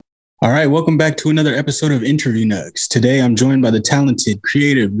All right, welcome back to another episode of Interview Nugs. Today I'm joined by the talented,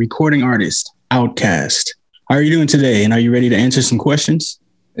 creative recording artist, Outcast. How are you doing today? And are you ready to answer some questions?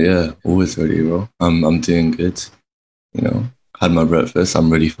 Yeah, always ready, bro. I'm doing good. Had my breakfast.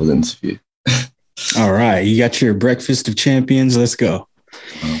 I'm ready for the interview. All right, you got your breakfast of champions. Let's go.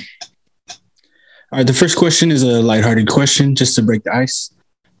 All right, the first question is a lighthearted question, just to break the ice.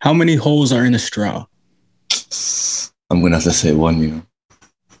 How many holes are in a straw? I'm gonna have to say one.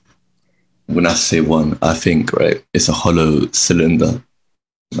 When I say one, I think, right, it's a hollow cylinder.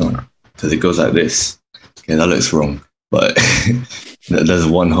 No, because it goes like this. Okay, that looks wrong. But there's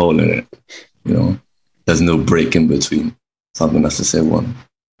one hole in it, There's no break in between. So I'm gonna have to say one.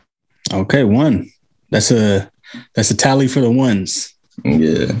 Okay, one. That's a tally for the ones.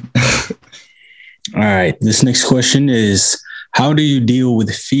 Yeah. All right. This next question is, how do you deal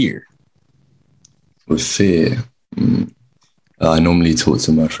with fear? With fear? I normally talk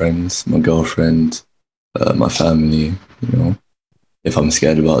to my friends, my girlfriend, my family, If I'm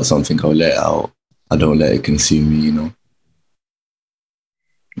scared about something, I'll let it out. I don't let it consume me.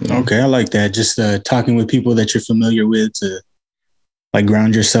 Yeah. Okay, I like that. Just talking with people that you're familiar with to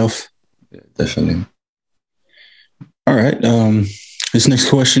ground yourself. Yeah, definitely. All right. This next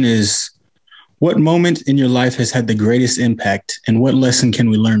question is, what moment in your life has had the greatest impact and what lesson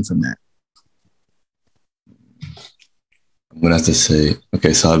can we learn from that? I'm going to have to say,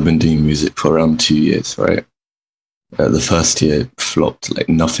 okay, so I've been doing music for around 2 years, right? The first year flopped, like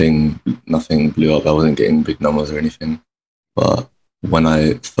nothing blew up. I wasn't getting big numbers or anything. But when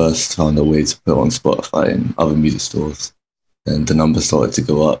I first found a way to put on Spotify and other music stores, then the numbers started to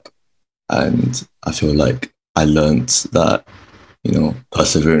go up. And I feel like I learned that,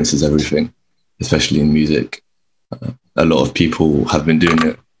 perseverance is everything, especially in music. A lot of people have been doing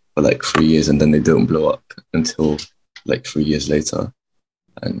it for like 3 years and then they don't blow up until like 3 years later.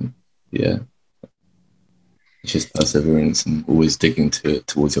 And yeah, it's just perseverance and always digging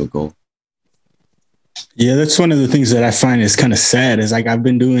towards your goal. Yeah, that's one of the things that I find is kind of sad is I've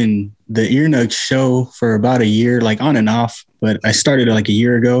been doing the Earnug show for about a year, on and off, but I started a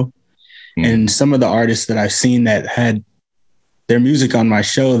year ago. And some of the artists that I've seen that had their music on my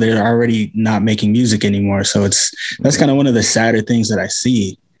show, they're already not making music anymore. So that's kind of one of the sadder things that I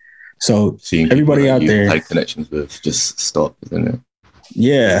see. So seeing everybody out there, had connections with, just stop, isn't it?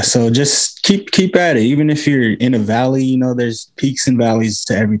 Yeah. So just keep at it. Even if you're in a valley, there's peaks and valleys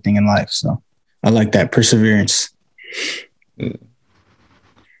to everything in life. So I like that perseverance. Yeah.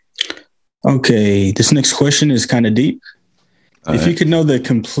 Okay. This next question is kind of deep. If you could know the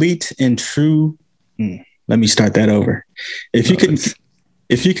complete and true, let me start that over. If you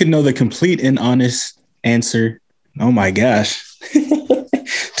could know the complete and honest answer, oh my gosh,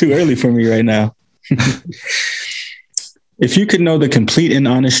 too early for me right now. If you could know the complete and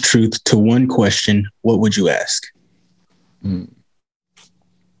honest truth to one question, what would you ask?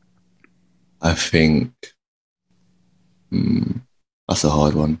 I think that's a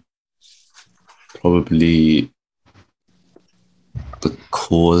hard one. Probably the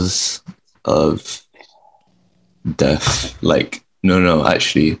cause of death.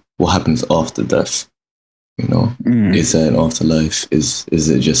 Actually, what happens after death? Is there an afterlife? Is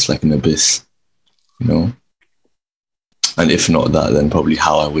it just like an abyss? And if not that, then probably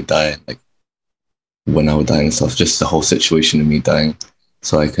how I would die, like when I would die and stuff, just the whole situation of me dying,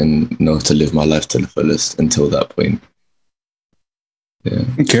 so I can know to live my life to the fullest until that point. Yeah.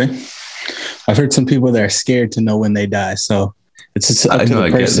 Okay. I've heard some people that are scared to know when they die, so it's up to the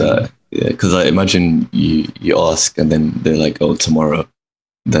person. Get that. Yeah, because I imagine you ask and then they're like, "Oh, tomorrow."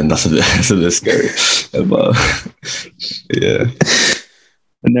 Then that's a bit scary. But yeah.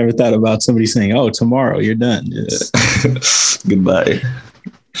 I never thought about somebody saying, "Oh, tomorrow you're done." Yeah. Goodbye.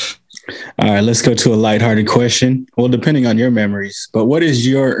 All right, let's go to a lighthearted question. Well, depending on your memories, but what is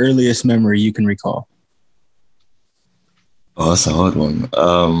your earliest memory you can recall? Oh, that's a hard one.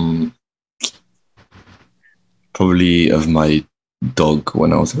 Probably of my dog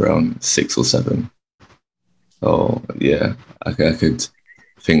when I was around 6 or 7. Oh yeah, I could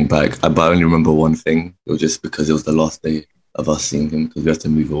think back, but I only remember one thing. It was just because it was the last day of us seeing him because we had to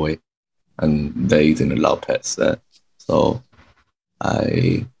move away, and they didn't allow pets there. So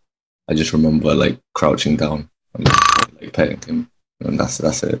I just remember crouching down and petting him, and that's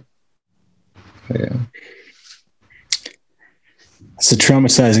it. Yeah. It's a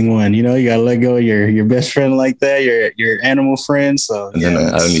traumatizing one. You gotta let go of your best friend like that, your animal friend. So and then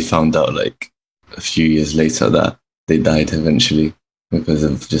I only found out a few years later that they died eventually because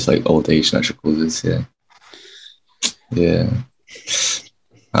of just old age, natural causes. Yeah.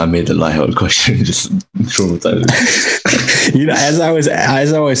 I made the lighthearted question just traumatized.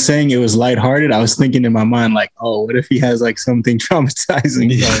 As I was saying it was lighthearted, I was thinking in my mind like, oh, what if he has like something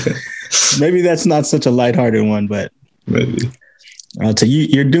traumatizing? Yeah. So maybe that's not such a lighthearted one, but Maybe. I'll tell you,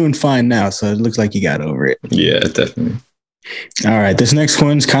 you're doing fine now, so it looks like you got over it. Yeah, definitely. All right, this next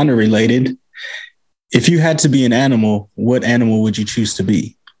one's kind of related. If you had to be an animal, what animal would you choose to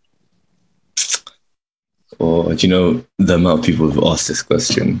be? Or do you know the amount of people who've asked this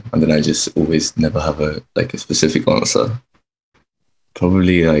question, and then I just always never have a specific answer.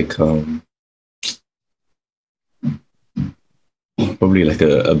 Probably like a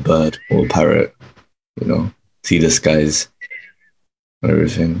bird or a parrot. You know, see the skies and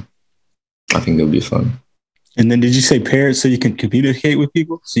everything. I think it'll be fun. And then did you say parrot so you can communicate with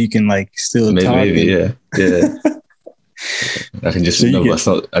people? So you can like still talk? Maybe, yeah. I can just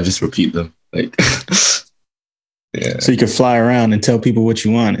I just repeat them. Like yeah. So you can fly around and tell people what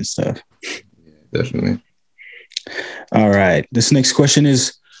you want and stuff. Yeah, definitely. All right. This next question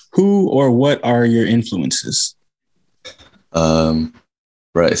is, who or what are your influences?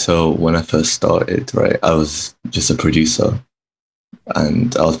 Right. So when I first started, right, I was just a producer,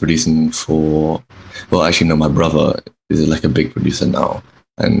 and I was producing for, well, actually, no, my brother is like a big producer now,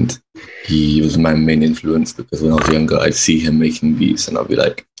 and he was my main influence because when I was younger, I'd see him making beats, and I'd be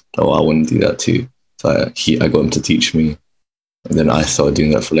like, oh, I want to do that too. So I got him to teach me, and then I started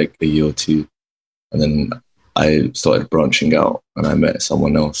doing that for like a year or two, and then I started branching out, and I met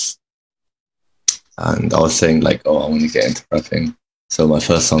someone else, and I was saying like, oh, I want to get into rapping. So my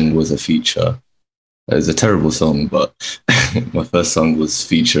first song was a feature. It was a terrible song, but my first song was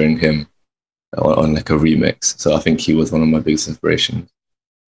featuring him on like a remix. So I think he was one of my biggest inspirations.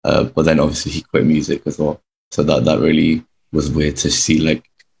 But then obviously he quit music as well. So that really was weird to see like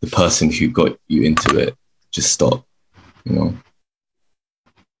the person who got you into it just stop, you know?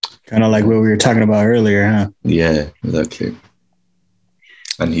 Kind of like what we were talking about earlier, huh? Yeah, exactly.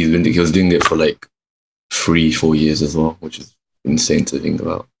 And he was doing it for like 3-4 years as well, which is insane to think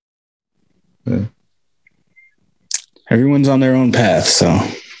about. Yeah. Everyone's on their own path, so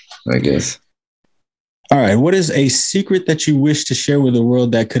I guess. All right. What is a secret that you wish to share with the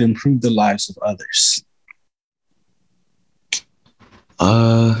world that could improve the lives of others?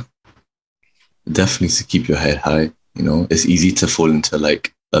 Definitely to keep your head high. You know, it's easy to fall into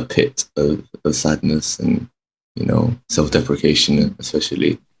like a pit of sadness and, you know, self-deprecation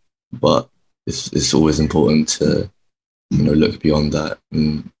especially. But it's always important to, you know, look beyond that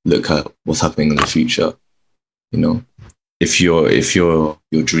and look at what's happening in the future. You know, if your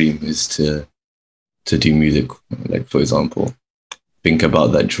dream is to do music, like for example, think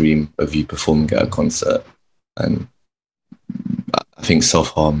about that dream of you performing at a concert, and I think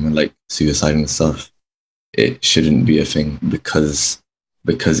self-harm and like suicide and stuff, it shouldn't be a thing because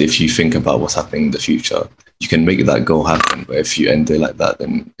if you think about what's happening in the future, you can make that goal happen. But if you end it like that,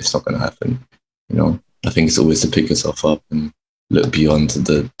 then it's not going to happen. You know, I think it's always to pick yourself up and look beyond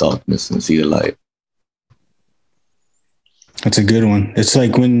the darkness and see the light. That's a good one. It's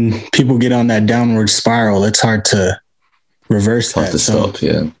like when people get on that downward spiral, it's hard to reverse that. Hard to stop,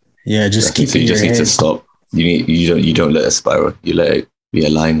 yeah. Yeah, just keep. So you just need to stop. You don't let it spiral. You let it be a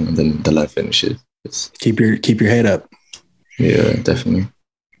line, and then the line finishes. Keep your head up. Yeah, definitely.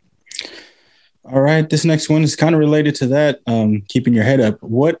 All right, this next one is kind of related to that. Keeping your head up.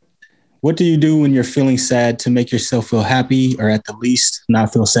 What do you do when you're feeling sad to make yourself feel happy, or at the least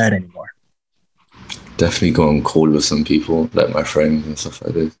not feel sad anymore? Definitely go on call with some people, like my friends and stuff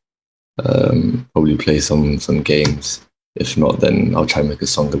like this. Probably play some games. If not, then I'll try and make a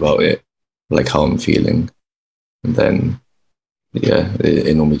song about it, like how I'm feeling. And then, yeah,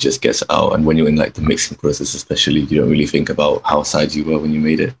 it normally just gets out. And when you're in like the mixing process, especially, you don't really think about how sad you were when you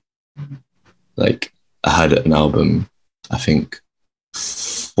made it. Like I had an album, I think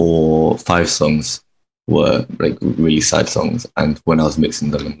 4-5 songs were like really sad songs, and when I was mixing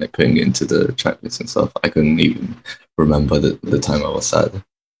them and like putting it into the track list and stuff, I couldn't even remember the time I was sad.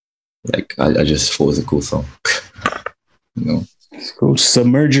 Like I just thought it was a cool song. You know, it's cool.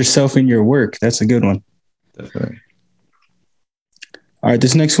 Submerge yourself in your work. That's a good one. Definitely. All right,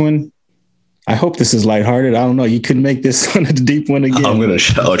 this next one, I hope this is lighthearted. I don't know. You could make this one a deep one again.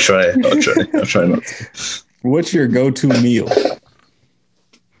 I'll try not to. What's your go-to meal?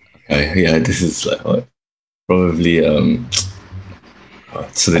 Okay, yeah, this is like probably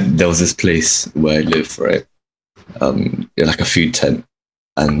so there was this place where I lived, right? Like a food tent,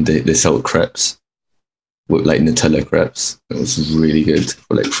 and they sell crepes with like Nutella crepes. It was really good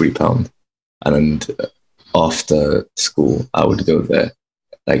for like £3. And after school, I would go there.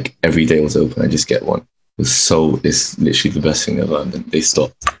 Like every day was open. I just get one. it's literally the best thing ever. And then they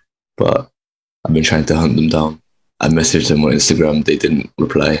stopped. But I've been trying to hunt them down. I messaged them on Instagram. They didn't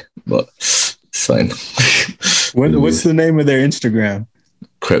reply, but it's fine. What's the name of their Instagram?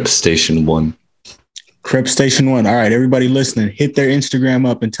 Crep Station 1. Crep Station 1. All right, everybody listening, hit their Instagram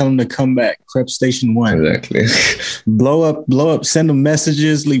up and tell them to come back. Crep Station 1. Exactly. blow up, send them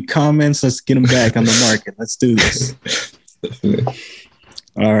messages, leave comments. Let's get them back on the market. Let's do this. Definitely.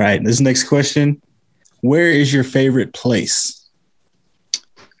 All right, this next question. Where is your favorite place?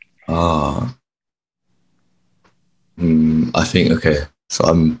 I think, okay, so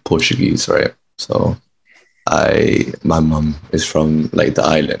I'm Portuguese, right? So my mum is from like the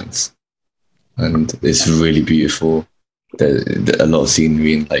islands, and it's really beautiful. There's a lot of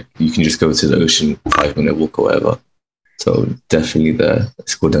scenery, and like you can just go to the ocean, 5-minute walk or whatever. So definitely there.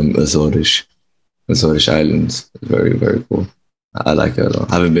 It's called Azores Islands. Very, very cool. I like it a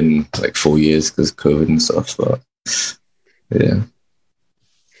lot. I haven't been like 4 years because of COVID and stuff, but yeah.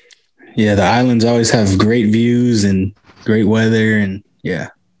 Yeah, the islands always have great views and great weather, and yeah.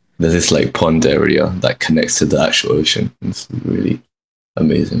 There's this like pond area that connects to the actual ocean. It's really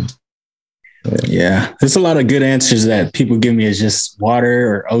amazing. Yeah, there's a lot of good answers that people give me as just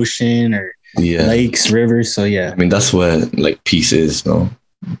water or ocean or lakes, rivers. So yeah, I mean that's where like peace is. No,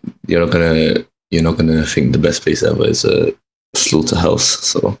 you're not gonna think the best place ever is a slaughterhouse.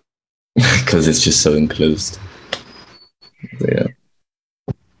 So because it's just so enclosed. Yeah.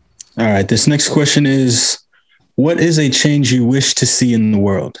 All right. This next question is, what is a change you wish to see in the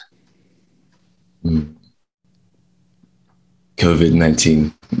world?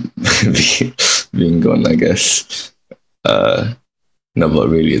 COVID-19 being gone, I guess. No, but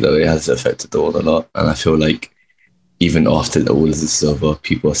really though, it has affected the world a lot. And I feel like even after all of this is over,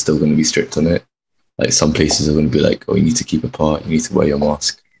 people are still going to be strict on it. Like some places are going to be like, oh, you need to keep apart, you need to wear your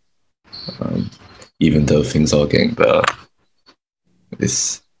mask. Even though things are getting better,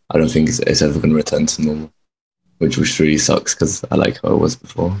 I don't think it's ever going to return to normal, which really sucks because I like how it was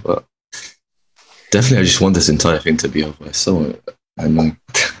before. But definitely, I just want this entire thing to be over. So annoying.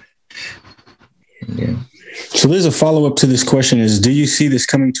 Yeah. So there's a follow-up to this question is, do you see this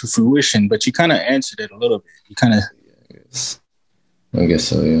coming to fruition? But you kind of answered it a little bit. You kind of... I guess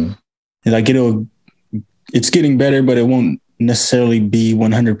so, yeah. Like it's getting better, but it won't necessarily be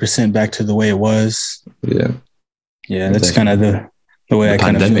 100% back to the way it was. Yeah. Yeah, that's kind of the way I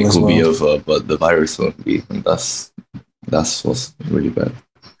kind of feel as well. The pandemic will be over, but the virus won't be. And that's what's really bad.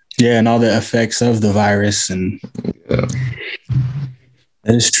 Yeah, and all the effects of the virus. And yeah.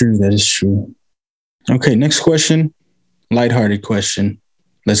 That is true. Okay, next question. Lighthearted question.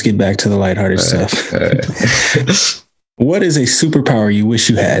 Let's get back to the lighthearted stuff. What is a superpower you wish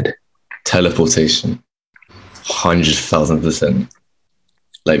you had? Teleportation. 100,000%.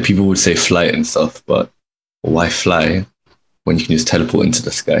 Like people would say flight and stuff, but why fly when you can just teleport into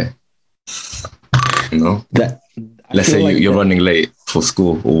the sky? You know? Let's say like you're running late for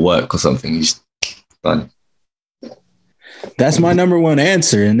school or work or something, you just run. That's my number one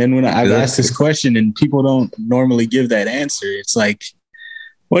answer. And then when I've asked this question and people don't normally give that answer, it's like,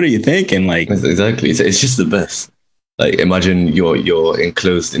 what are you thinking? Like exactly. It's just the best. Like imagine you're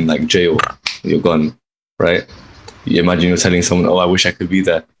enclosed in like jail, you're gone, right? You imagine you're telling someone, oh, I wish I could be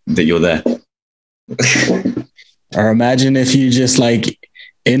there, that you're there. Or imagine if you just like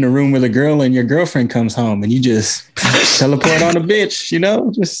in a room with a girl and your girlfriend comes home and you just teleport on a bitch, you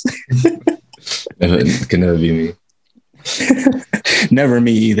know, just can never be me. Never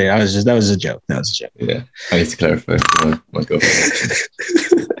me either. That was a joke. Yeah, I need to clarify my girlfriend.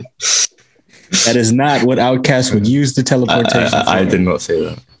 That is not what Outkast would use the teleportation. I did not say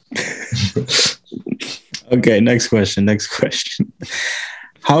that. Okay, next question.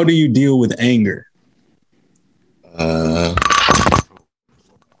 How do you deal with anger? I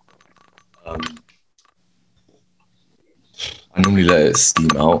normally let it steam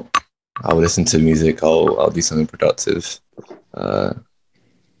out. I'll listen to music. I'll do something productive.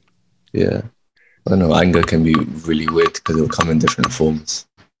 Yeah. I don't know. Anger can be really weird because it'll come in different forms.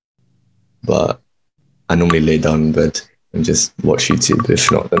 But I normally lay down in bed and just watch YouTube.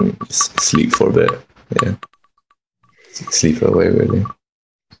 If not, then just sleep for a bit. Yeah. Sleep it away, really.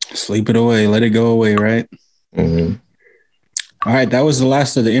 Sleep it away. Let it go away, right? Mm-hmm. All right. That was the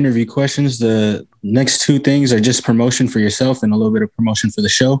last of the interview questions. The next two things are just promotion for yourself and a little bit of promotion for the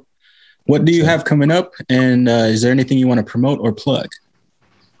show. What do you have coming up? And is there anything you want to promote or plug?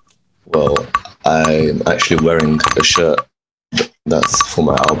 Well, I'm actually wearing a shirt that's for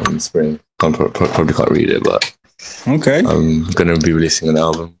my album, Spring. I probably can't read it, but okay. I'm going to be releasing an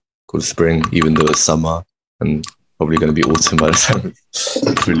album called Spring, even though it's summer and probably going to be autumn by the time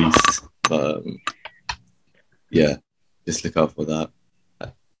it's released. But yeah, just look out for that.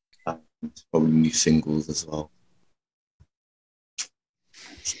 And probably new singles as well.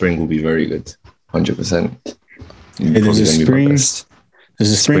 Spring will be very good, 100%. Hey, there's a spring.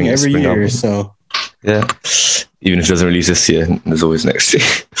 There's a spring every year, album. so yeah. Even if it doesn't release this year, there's always next year,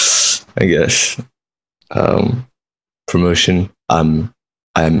 I guess. Promotion. I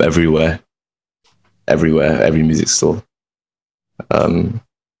am everywhere, every music store, and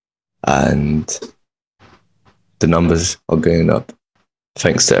the numbers are going up,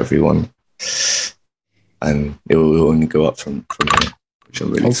 thanks to everyone, and it will only go up from here. Which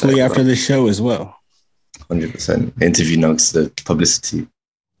I'm really hopefully after the show as well. 100%. Interview notes, the publicity.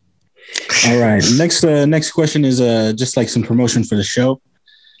 All right. Next question is just like some promotion for the show.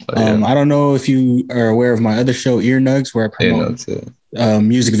 I don't know if you are aware of my other show, Ear Nugs, where I promote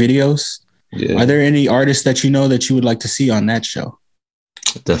music videos. Yeah. Are there any artists that you know that you would like to see on that show?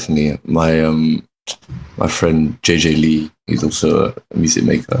 Definitely. My friend JJ Lee, he's also a music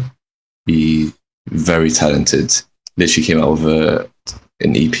maker. He very talented. Literally came out with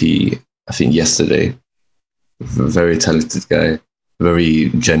an EP, I think yesterday. Very talented guy, very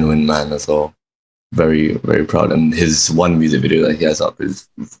genuine man as well. Very, very proud. And his one music video that he has up is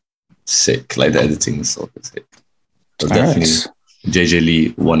sick. Like the editing is so sick. So definitely JJ Lee,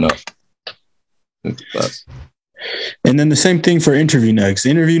 one up. But, and then the same thing for Interview Nugs.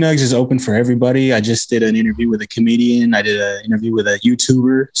 Interview Nugs is open for everybody. I just did an interview with a comedian. I did an interview with a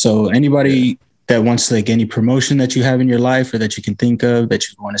YouTuber. So anybody that wants like any promotion that you have in your life or that you can think of that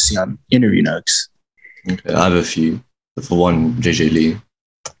you want to see on Interview Nugs. Okay, I have a few. For one, JJ Lee.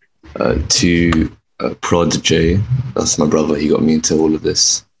 Two, Prod J. That's my brother. He got me into all of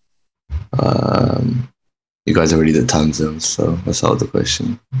this. You guys already did time zones, so that's out of the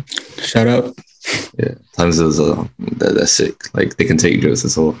question. Shout out. Yeah, time zones they're sick. Like they can take jokes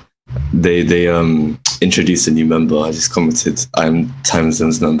as well. They introduced a new member. I just commented, I'm time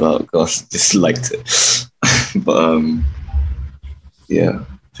zones member. Gosh, just liked it. But yeah,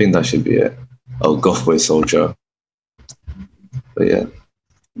 I think that should be it. Oh, Goth Boy Soldier. But yeah,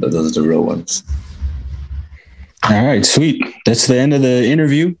 those are the real ones. All right, sweet. That's the end of the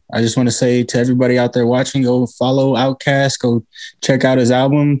interview. I just want to say to everybody out there watching, go follow Outkast. Go check out his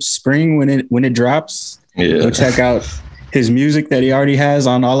album Spring when it drops. Yeah. Go check out his music that he already has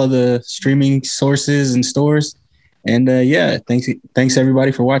on all of the streaming sources and stores. And thanks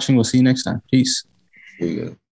everybody for watching. We'll see you next time. Peace. Yeah.